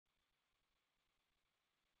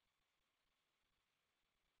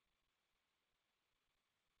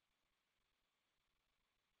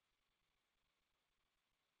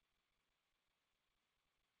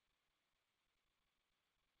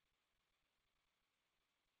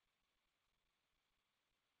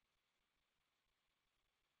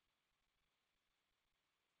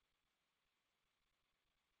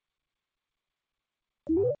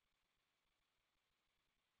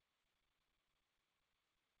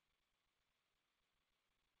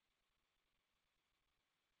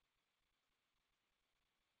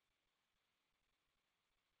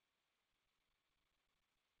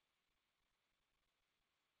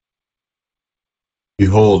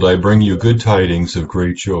Behold, I bring you good tidings of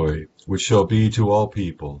great joy, which shall be to all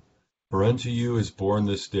people. For unto you is born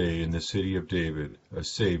this day in the city of David a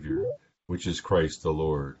Saviour, which is Christ the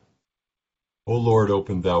Lord. O Lord,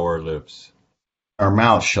 open thou our lips. Our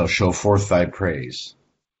mouth shall show forth thy praise.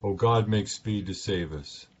 O God, make speed to save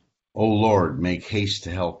us. O Lord, make haste to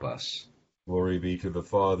help us. Glory be to the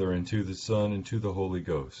Father, and to the Son, and to the Holy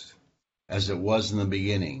Ghost. As it was in the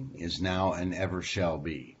beginning, is now, and ever shall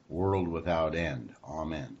be, world without end.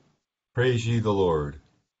 Amen. Praise ye the Lord.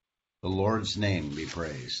 The Lord's name be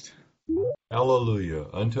praised. Alleluia.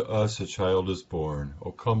 Unto us a child is born.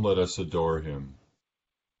 O come, let us adore him.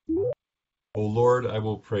 O Lord, I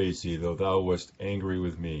will praise thee, though thou wast angry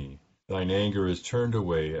with me. Thine anger is turned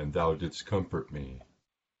away, and thou didst comfort me.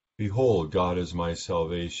 Behold, God is my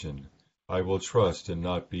salvation. I will trust and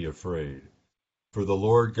not be afraid. For the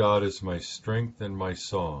Lord God is my strength and my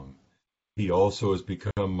song. He also has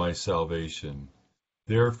become my salvation.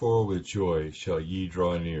 Therefore with joy shall ye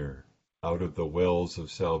draw near, out of the wells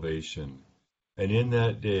of salvation. And in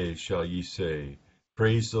that day shall ye say,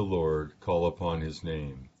 Praise the Lord, call upon his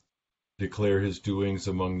name. Declare his doings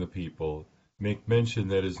among the people, make mention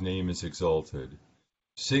that his name is exalted.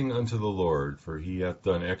 Sing unto the Lord, for he hath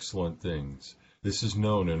done excellent things. This is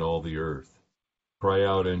known in all the earth. Cry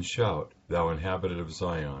out and shout, thou inhabitant of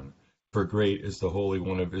Zion, for great is the Holy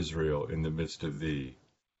One of Israel in the midst of thee.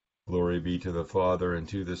 Glory be to the Father, and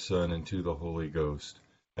to the Son, and to the Holy Ghost,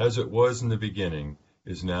 as it was in the beginning,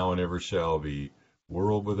 is now, and ever shall be,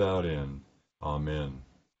 world without end. Amen.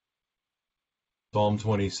 Psalm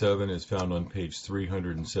 27 is found on page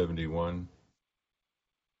 371.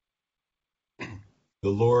 The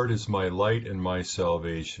Lord is my light and my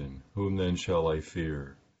salvation. Whom then shall I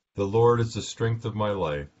fear? The Lord is the strength of my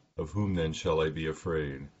life. Of whom then shall I be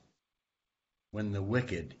afraid? When the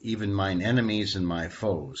wicked, even mine enemies and my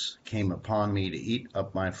foes, came upon me to eat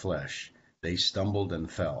up my flesh, they stumbled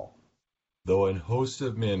and fell. Though an host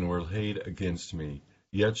of men were laid against me,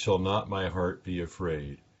 yet shall not my heart be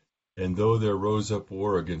afraid. And though there rose up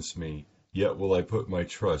war against me, yet will I put my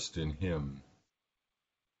trust in him.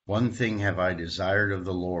 One thing have I desired of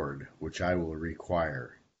the Lord, which I will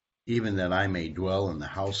require, even that I may dwell in the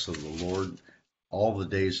house of the Lord all the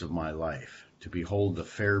days of my life, to behold the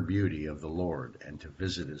fair beauty of the Lord, and to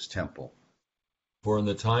visit his temple. For in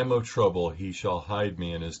the time of trouble he shall hide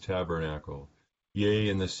me in his tabernacle. Yea,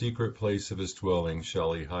 in the secret place of his dwelling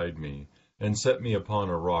shall he hide me, and set me upon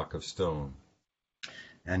a rock of stone.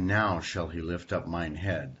 And now shall he lift up mine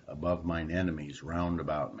head above mine enemies round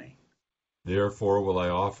about me. Therefore will I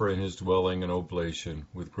offer in his dwelling an oblation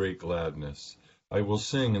with great gladness. I will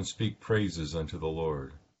sing and speak praises unto the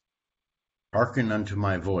Lord. Hearken unto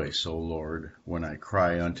my voice, O Lord, when I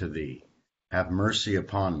cry unto thee. Have mercy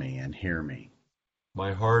upon me, and hear me.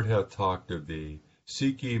 My heart hath talked of thee.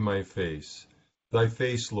 Seek ye my face. Thy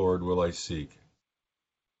face, Lord, will I seek.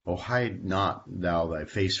 O hide not thou thy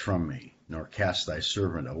face from me, nor cast thy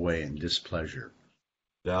servant away in displeasure.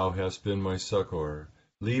 Thou hast been my succor.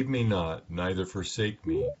 Leave me not, neither forsake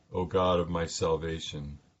me, O God of my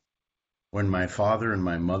salvation. When my father and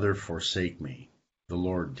my mother forsake me, the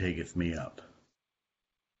Lord taketh me up.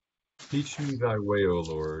 Teach me thy way, O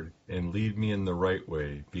Lord, and lead me in the right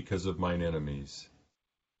way, because of mine enemies.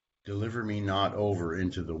 Deliver me not over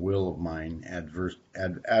into the will of mine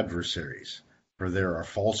adversaries, for there are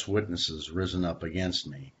false witnesses risen up against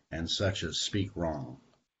me, and such as speak wrong.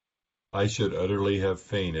 I should utterly have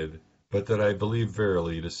fainted, but that I believe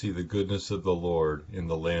verily to see the goodness of the Lord in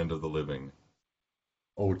the land of the living.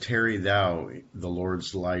 O tarry thou the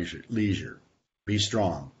Lord's leisure. Be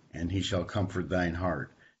strong, and he shall comfort thine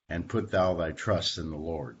heart, and put thou thy trust in the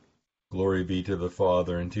Lord. Glory be to the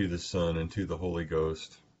Father, and to the Son, and to the Holy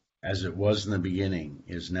Ghost. As it was in the beginning,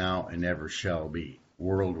 is now, and ever shall be,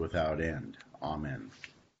 world without end. Amen.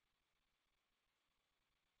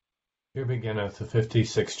 Here beginneth the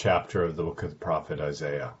 56th chapter of the book of the prophet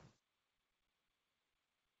Isaiah.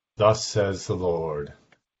 Thus says the Lord,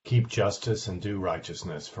 Keep justice and do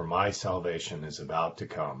righteousness, for my salvation is about to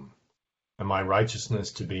come, and my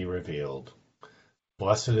righteousness to be revealed.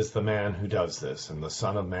 Blessed is the man who does this, and the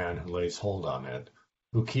son of man who lays hold on it,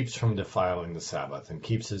 who keeps from defiling the Sabbath, and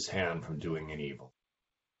keeps his hand from doing an evil.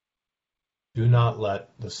 Do not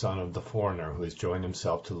let the son of the foreigner who has joined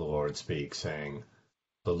himself to the Lord speak, saying,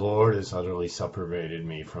 The Lord has utterly separated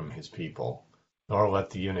me from his people. Nor let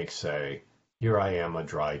the eunuch say, Here I am a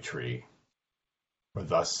dry tree. For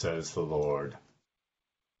thus says the Lord,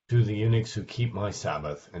 To the eunuchs who keep my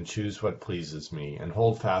Sabbath, and choose what pleases me, and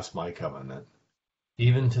hold fast my covenant,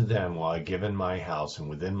 even to them will I give in my house and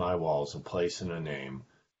within my walls a place and a name,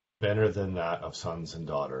 better than that of sons and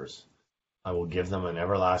daughters. I will give them an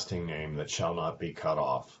everlasting name that shall not be cut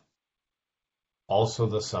off. Also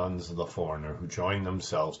the sons of the foreigner who join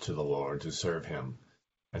themselves to the Lord to serve him,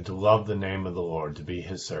 and to love the name of the Lord, to be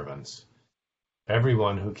his servants.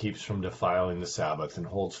 Everyone who keeps from defiling the Sabbath and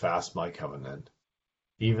holds fast my covenant,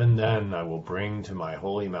 even then I will bring to my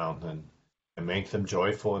holy mountain, and make them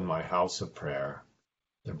joyful in my house of prayer.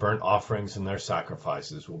 Their burnt offerings and their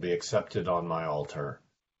sacrifices will be accepted on my altar,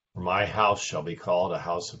 for my house shall be called a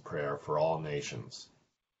house of prayer for all nations.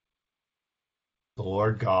 The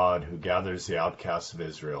Lord God, who gathers the outcasts of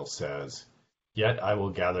Israel, says, Yet I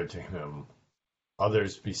will gather to him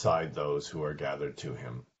others beside those who are gathered to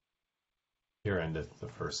him. Here endeth the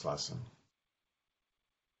first lesson.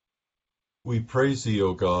 We praise thee,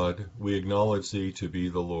 O God, we acknowledge thee to be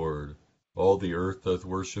the Lord. All the earth doth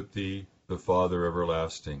worship thee, the Father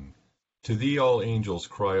everlasting. To thee all angels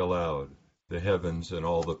cry aloud, the heavens and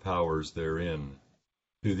all the powers therein.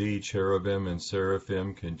 To thee cherubim and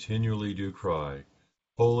seraphim continually do cry,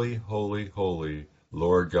 Holy, holy, holy,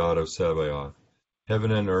 Lord God of Sabaoth.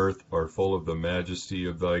 Heaven and earth are full of the majesty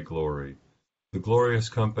of thy glory. The glorious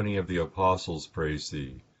company of the apostles praise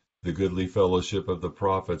thee. The goodly fellowship of the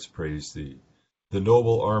prophets praise thee. The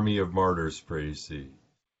noble army of martyrs praise thee.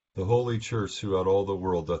 The holy church throughout all the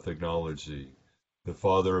world doth acknowledge thee. The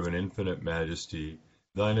Father of an infinite majesty,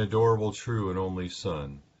 thine adorable true and only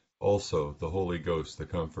Son, also the Holy Ghost the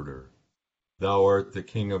Comforter. Thou art the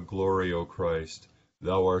King of glory, O Christ.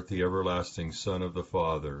 Thou art the everlasting Son of the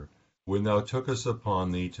Father. When thou tookest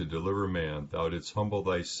upon thee to deliver man, thou didst humble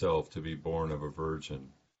thyself to be born of a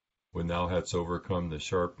virgin. When thou hadst overcome the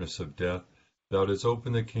sharpness of death, thou didst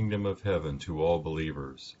open the kingdom of heaven to all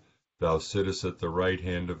believers. Thou sittest at the right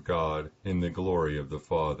hand of God in the glory of the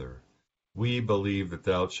Father. We believe that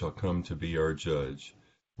thou shalt come to be our judge.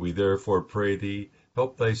 We therefore pray thee,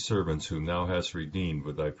 help thy servants whom thou hast redeemed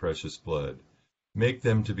with thy precious blood. Make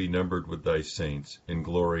them to be numbered with thy saints in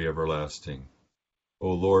glory everlasting.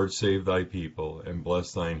 O Lord, save thy people, and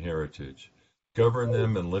bless thine heritage. Govern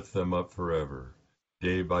them and lift them up forever.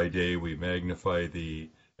 Day by day we magnify thee,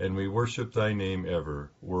 and we worship thy name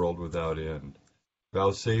ever, world without end.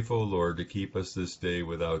 Vouchsafe, O Lord, to keep us this day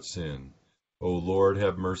without sin. O Lord,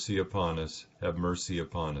 have mercy upon us, have mercy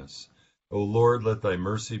upon us. O Lord, let thy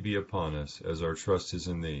mercy be upon us, as our trust is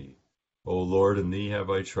in thee. O Lord, in thee have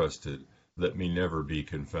I trusted, let me never be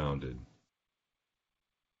confounded.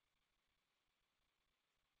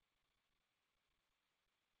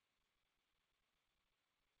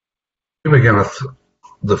 Here beginneth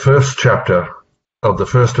the first chapter of the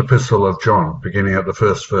first epistle of John, beginning at the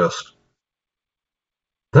first verse.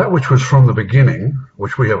 That which was from the beginning,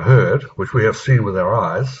 which we have heard, which we have seen with our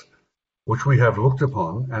eyes, which we have looked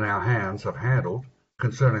upon, and our hands have handled,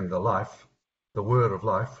 concerning the life, the word of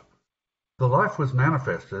life. The life was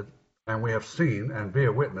manifested, and we have seen, and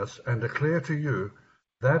bear witness, and declare to you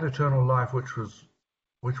that eternal life which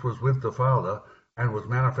was with the Father, and was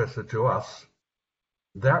manifested to us.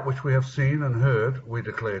 That which we have seen and heard we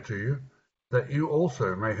declare to you, that you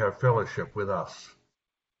also may have fellowship with us.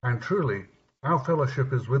 And truly, our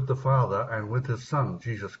fellowship is with the Father and with his Son,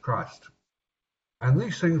 Jesus Christ. And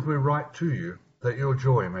these things we write to you, that your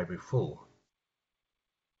joy may be full.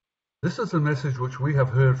 This is the message which we have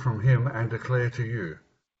heard from him and declare to you,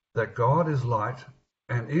 that God is light,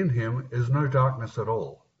 and in him is no darkness at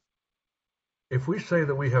all. If we say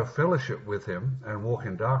that we have fellowship with him and walk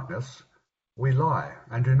in darkness, we lie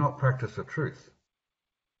and do not practice the truth.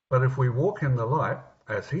 But if we walk in the light,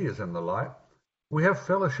 as he is in the light, we have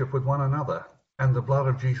fellowship with one another, and the blood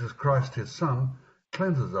of Jesus Christ his Son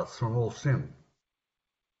cleanses us from all sin.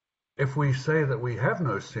 If we say that we have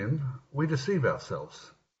no sin, we deceive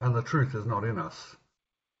ourselves, and the truth is not in us.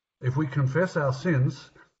 If we confess our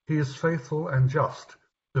sins, he is faithful and just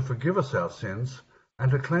to forgive us our sins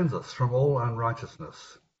and to cleanse us from all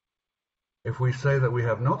unrighteousness. If we say that we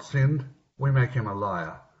have not sinned, we make him a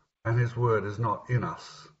liar, and his word is not in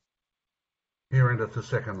us. Here endeth the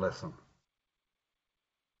second lesson.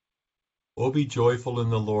 O be joyful in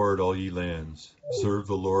the Lord, all ye lands. Serve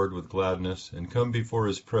the Lord with gladness, and come before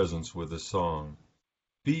his presence with a song.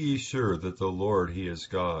 Be ye sure that the Lord, he is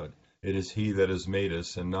God. It is he that has made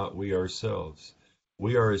us, and not we ourselves.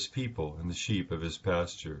 We are his people, and the sheep of his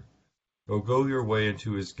pasture. O go your way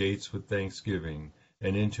into his gates with thanksgiving,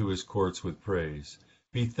 and into his courts with praise.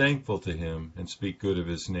 Be thankful to him, and speak good of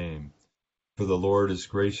his name. For the Lord is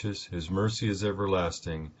gracious, his mercy is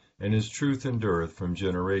everlasting, and his truth endureth from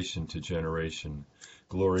generation to generation.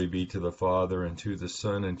 Glory be to the Father, and to the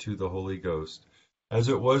Son, and to the Holy Ghost, as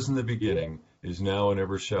it was in the beginning, is now, and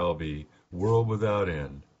ever shall be, world without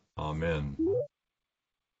end. Amen.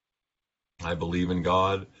 I believe in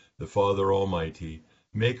God, the Father Almighty,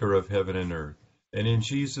 maker of heaven and earth, and in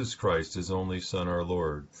Jesus Christ, his only Son, our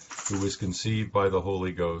Lord, who was conceived by the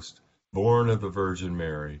Holy Ghost, born of the Virgin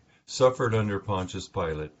Mary, suffered under Pontius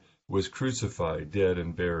Pilate, was crucified, dead,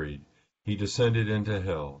 and buried. He descended into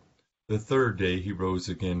hell. The third day he rose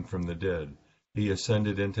again from the dead. He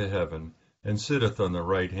ascended into heaven, and sitteth on the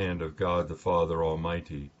right hand of God the Father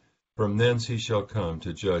Almighty. From thence he shall come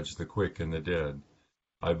to judge the quick and the dead.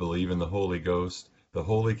 I believe in the Holy Ghost, the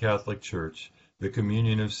Holy Catholic Church, the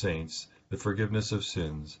communion of saints, the forgiveness of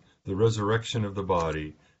sins, the resurrection of the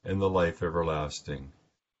body, and the life everlasting.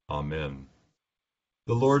 Amen.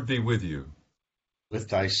 The Lord be with you. With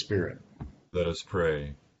thy spirit. Let us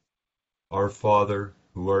pray. Our Father,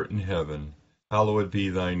 who art in heaven, hallowed be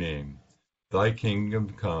thy name. Thy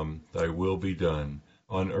kingdom come, thy will be done,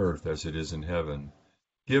 on earth as it is in heaven.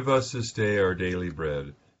 Give us this day our daily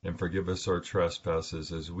bread, and forgive us our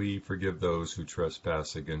trespasses as we forgive those who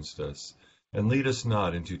trespass against us. And lead us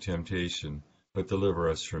not into temptation, but deliver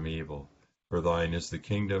us from evil. For thine is the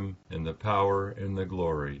kingdom, and the power, and the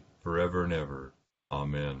glory, forever and ever.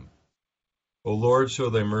 Amen. O Lord, show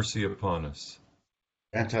thy mercy upon us.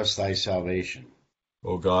 Grant us thy salvation.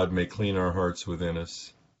 O God, may clean our hearts within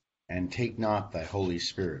us. And take not thy Holy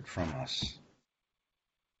Spirit from us.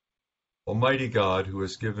 Almighty God, who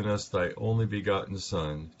hast given us thy only begotten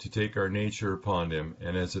Son, to take our nature upon him,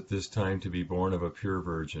 and as at this time to be born of a pure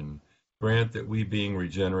virgin, grant that we, being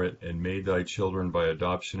regenerate and made thy children by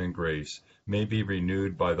adoption and grace, may be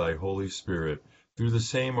renewed by thy Holy Spirit, through the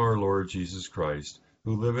same our Lord Jesus Christ,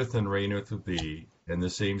 who liveth and reigneth with thee, and the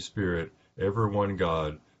same Spirit, ever one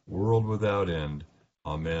God, world without end.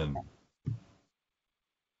 Amen.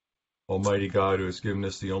 Almighty God, who has given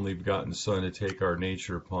us the only begotten Son to take our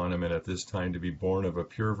nature upon him, and at this time to be born of a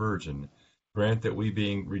pure virgin, grant that we,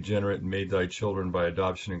 being regenerate and made thy children by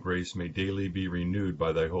adoption and grace, may daily be renewed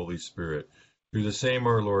by thy Holy Spirit, through the same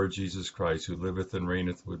our Lord Jesus Christ, who liveth and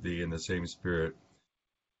reigneth with thee in the same Spirit,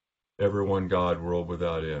 ever one God, world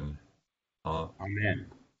without end. Amen.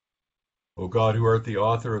 O God, who art the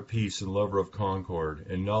author of peace and lover of concord,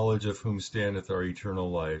 in knowledge of whom standeth our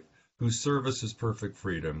eternal life, whose service is perfect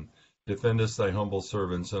freedom, defend us, thy humble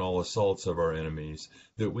servants, in all assaults of our enemies,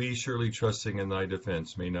 that we, surely trusting in thy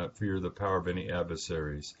defense, may not fear the power of any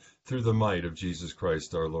adversaries, through the might of Jesus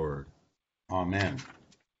Christ our Lord. Amen.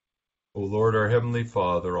 O Lord, our heavenly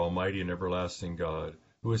Father, almighty and everlasting God,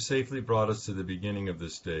 who has safely brought us to the beginning of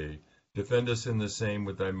this day, defend us in the same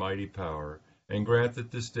with thy mighty power, and grant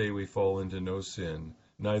that this day we fall into no sin,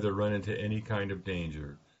 neither run into any kind of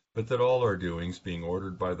danger, but that all our doings, being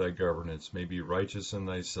ordered by thy governance, may be righteous in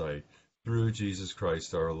thy sight, through Jesus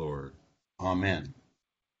Christ our Lord. Amen.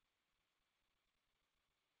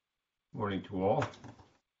 Morning to all.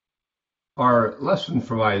 Our lesson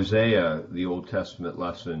from Isaiah, the Old Testament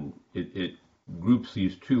lesson, it groups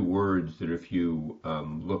these two words that if you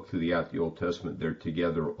look throughout the Old Testament, they're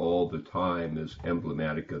together all the time as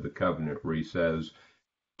emblematic of the covenant, where he says,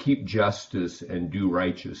 keep justice and do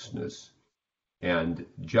righteousness. And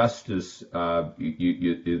justice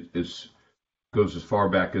goes as far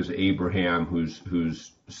back as Abraham,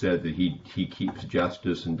 who's said that he keeps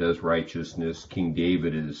justice and does righteousness. King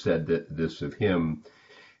David has said this of him.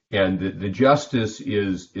 And the justice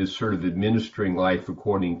is sort of administering life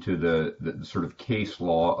according to the sort of case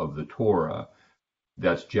law of the Torah.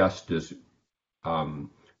 That's justice,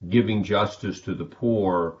 giving justice to the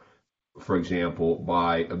poor, for example,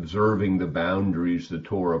 by observing the boundaries the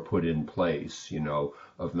Torah put in place,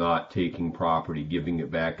 of not taking property, giving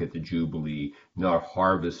it back at the Jubilee, not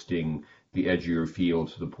harvesting the edge of your field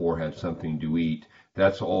so the poor had something to eat.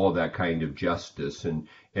 That's all that kind of justice. And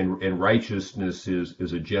righteousness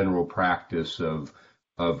is a general practice of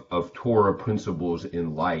Torah principles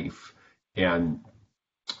in life. And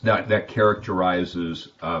that characterizes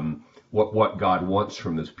what God wants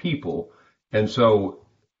from his people. And so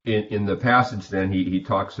in the passage then he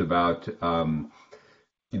talks about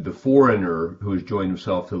the foreigner who has joined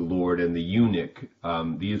himself to the Lord and the eunuch.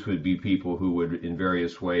 These would be people who would in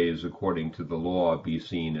various ways, according to the law, be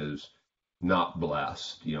seen as not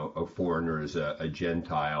blessed. A foreigner is a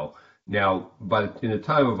Gentile. Now, but in the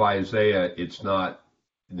time of Isaiah, it's not,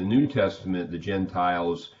 in the New Testament, the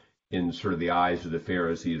Gentiles in sort of the eyes of the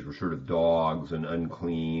Pharisees were sort of dogs and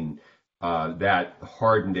unclean. That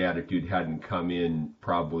hardened attitude hadn't come in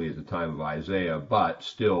probably at the time of Isaiah, but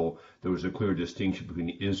still there was a clear distinction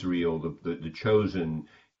between Israel, the chosen,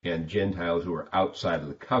 and Gentiles who were outside of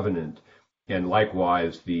the covenant. And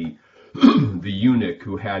likewise, the eunuch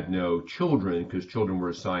who had no children, because children were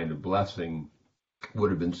a sign of blessing,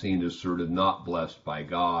 would have been seen as sort of not blessed by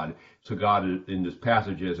God. So God, in this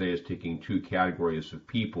passage, Isaiah is taking two categories of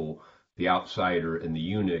people, the outsider and the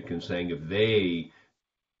eunuch, and saying if they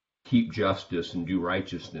keep justice and do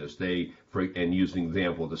righteousness, and using the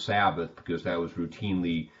example of the Sabbath, because that was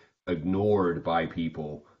routinely ignored by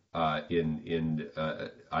people in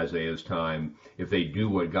Isaiah's time. If they do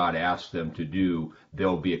what God asks them to do,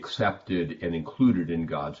 they'll be accepted and included in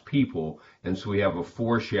God's people. And so we have a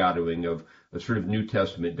foreshadowing of a sort of New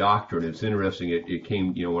Testament doctrine. It's interesting. It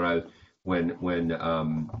came, when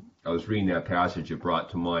I was reading that passage, it brought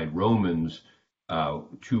to mind Romans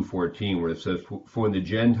 2:14, where it says, "For when the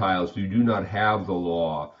Gentiles who do not have the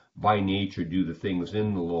law by nature do the things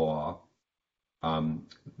in the law,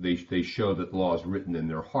 they show that the law is written in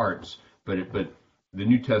their hearts." But the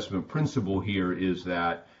New Testament principle here is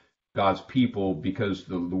that God's people, because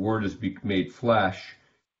the Word is made flesh,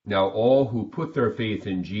 now all who put their faith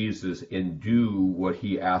in Jesus and do what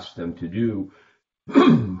He asks them to do,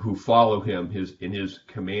 who follow Him in His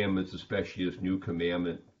commandments, especially His new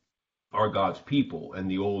commandment, are God's people. And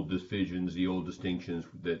the old divisions, the old distinctions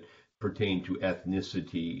that pertain to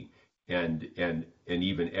ethnicity and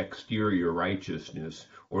even exterior righteousness,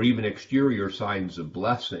 or even exterior signs of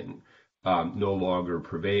blessing, no longer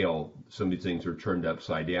prevail. Some of these things are turned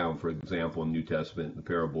upside down. For example, in the New Testament, the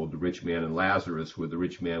parable of the rich man and Lazarus, where the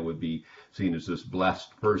rich man would be seen as this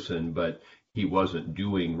blessed person, but he wasn't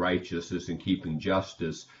doing righteousness and keeping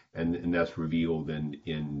justice, and that's revealed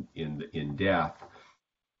in death.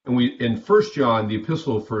 And in 1 John, the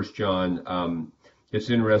epistle of 1 John, it's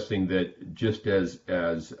interesting that just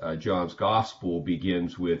as John's gospel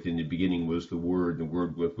begins with, "In the beginning was the Word, and the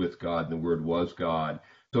Word was with God, and the Word was God,"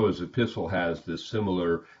 so his epistle has this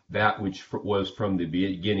similar, that which was from the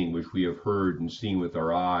beginning, which we have heard and seen with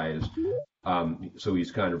our eyes. So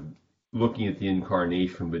he's kind of looking at the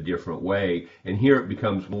incarnation from a different way. And here it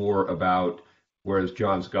becomes more about, whereas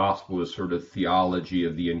John's gospel is sort of theology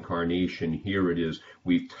of the incarnation, here it is,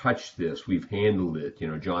 we've touched this, we've handled it.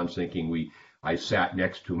 John's thinking I sat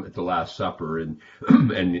next to him at the Last Supper, and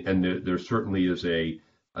there certainly is a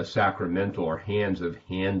sacramental, or hands have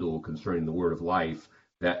handled concerning the word of life,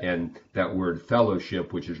 that word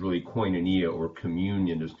fellowship, which is really koinonia or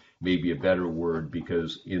communion, is maybe a better word,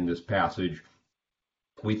 because in this passage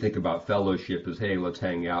we think about fellowship as, hey, let's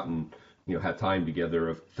hang out and have time together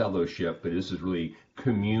of fellowship, but this is really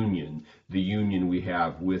communion, the union we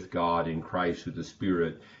have with God in Christ through the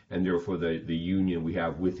Spirit, and therefore the union we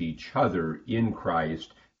have with each other in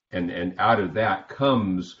Christ, and out of that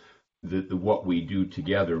comes the what we do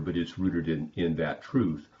together, but it's rooted in that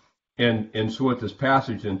truth. And so what this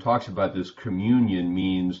passage then talks about, this communion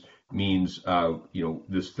means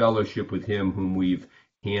this fellowship with Him whom we've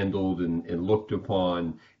handled and looked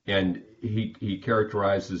upon, and he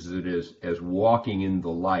characterizes it as walking in the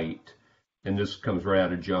light. And this comes right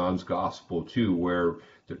out of John's gospel too, where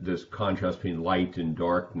this contrast between light and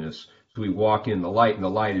darkness. So we walk in the light, and the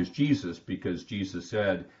light is Jesus, because Jesus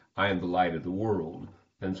said, "I am the light of the world."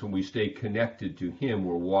 And so when we stay connected to Him,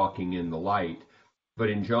 we're walking in the light. But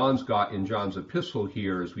in John's epistle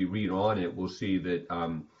here, as we read on it, we'll see that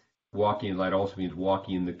walking in light also means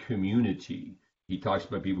walking in the community. He talks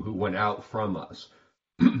about people who went out from us.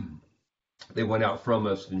 They went out from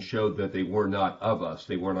us and showed that they were not of us.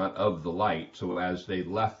 They were not of the light. So as they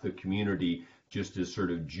left the community, just as sort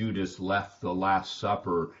of Judas left the Last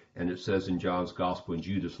Supper, and it says in John's Gospel, when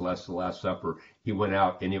Judas left the Last Supper, he went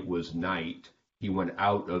out and it was night. He went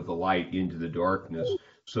out of the light into the darkness.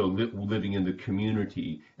 So living in the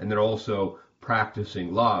community, and then also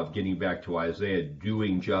practicing love, getting back to Isaiah,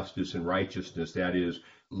 doing justice and righteousness, that is,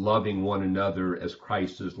 loving one another as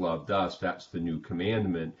Christ has loved us. That's the new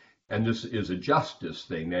commandment. And this is a justice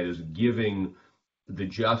thing, that is, giving the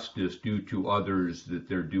justice due to others that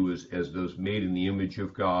they're due as those made in the image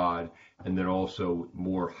of God, and then also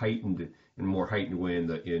more heightened way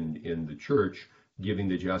in the church, giving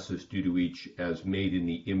the justice due to each as made in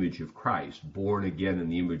the image of Christ, born again in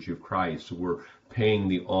the image of Christ. So we're paying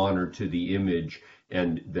the honor to the image,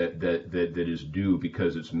 and that is due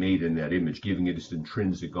because it's made in that image, giving it its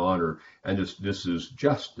intrinsic honor. And this is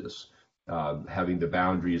justice, having the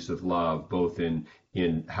boundaries of love, both in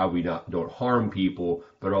how we don't harm people,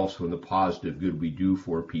 but also in the positive good we do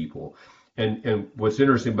for people. And what's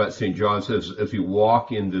interesting about St. John says, as we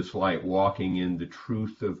walk in this light, walking in the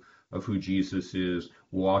truth of who Jesus is,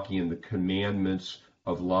 walking in the commandments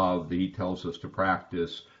of love that He tells us to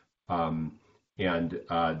practice, that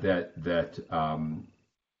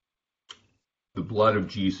the blood of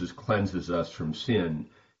Jesus cleanses us from sin.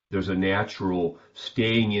 There's a natural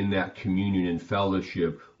staying in that communion and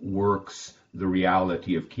fellowship works the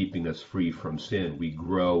reality of keeping us free from sin. We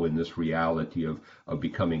grow in this reality of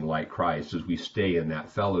becoming like Christ as we stay in that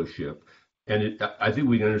fellowship. And I think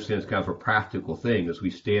we can understand it's kind of a practical thing as we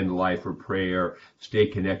stay in the life of prayer, stay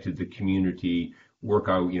connected to the community, work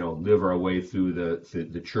our, live our way through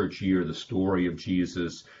the church year, the story of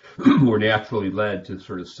Jesus. We're naturally led to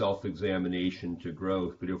sort of self-examination, to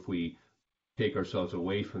growth. But if we take ourselves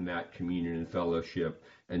away from that communion and fellowship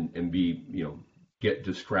and be, get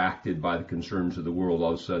distracted by the concerns of the world,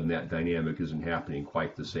 all of a sudden that dynamic isn't happening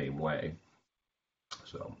quite the same way.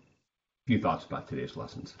 So, a few thoughts about today's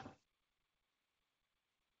lessons.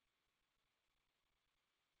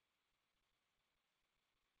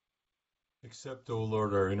 Accept, O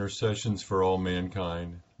Lord, our intercessions for all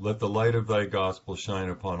mankind. Let the light of thy gospel shine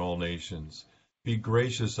upon all nations. Be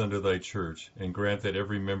gracious unto thy church, and grant that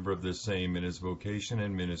every member of the same in his vocation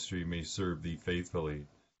and ministry may serve thee faithfully.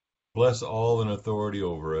 Bless all in authority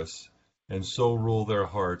over us, and so rule their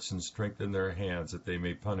hearts and strengthen their hands, that they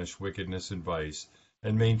may punish wickedness and vice,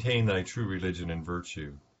 and maintain thy true religion and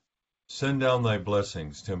virtue. Send down thy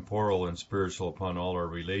blessings, temporal and spiritual, upon all our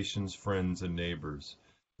relations, friends, and neighbors.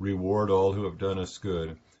 Reward all who have done us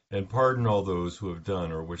good, and pardon all those who have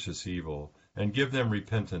done or wish us evil, and give them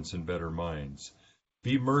repentance and better minds.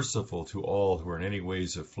 Be merciful to all who are in any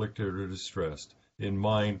ways afflicted or distressed, in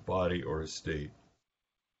mind, body, or estate.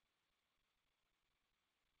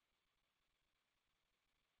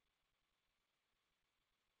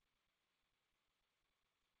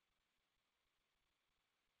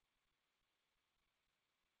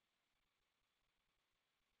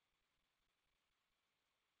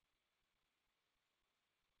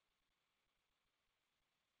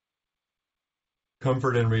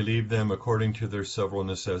 Comfort and relieve them according to their several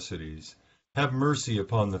necessities. Have mercy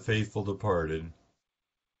upon the faithful departed,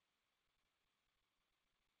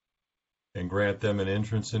 and grant them an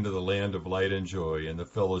entrance into the land of light and joy and the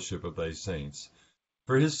fellowship of thy saints.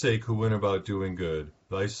 For his sake who went about doing good,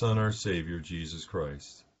 thy Son, our Savior, Jesus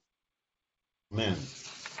Christ. Amen.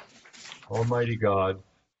 Almighty God,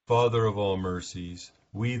 Father of all mercies,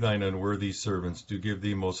 we thine unworthy servants do give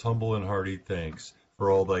thee most humble and hearty thanks for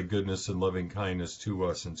all thy goodness and loving kindness to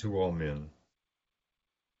us and to all men.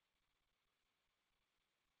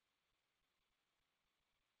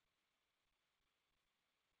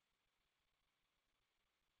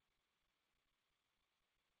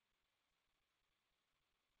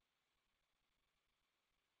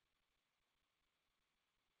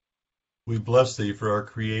 We bless thee for our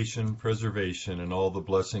creation, preservation, and all the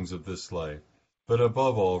blessings of this life, but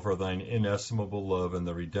above all for thine inestimable love and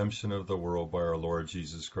the redemption of the world by our Lord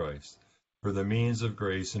Jesus Christ, for the means of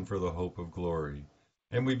grace and for the hope of glory.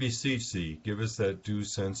 And we beseech thee, give us that due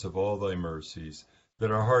sense of all thy mercies,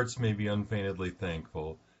 that our hearts may be unfeignedly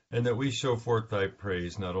thankful, and that we show forth thy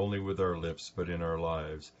praise not only with our lips but in our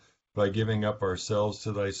lives, by giving up ourselves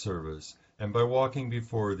to thy service, and by walking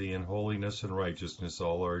before thee in holiness and righteousness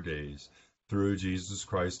all our days, through Jesus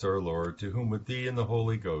Christ our Lord, to whom with thee and the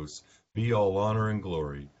Holy Ghost be all honor and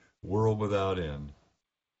glory, world without end.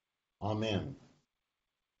 Amen.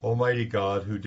 Almighty God, who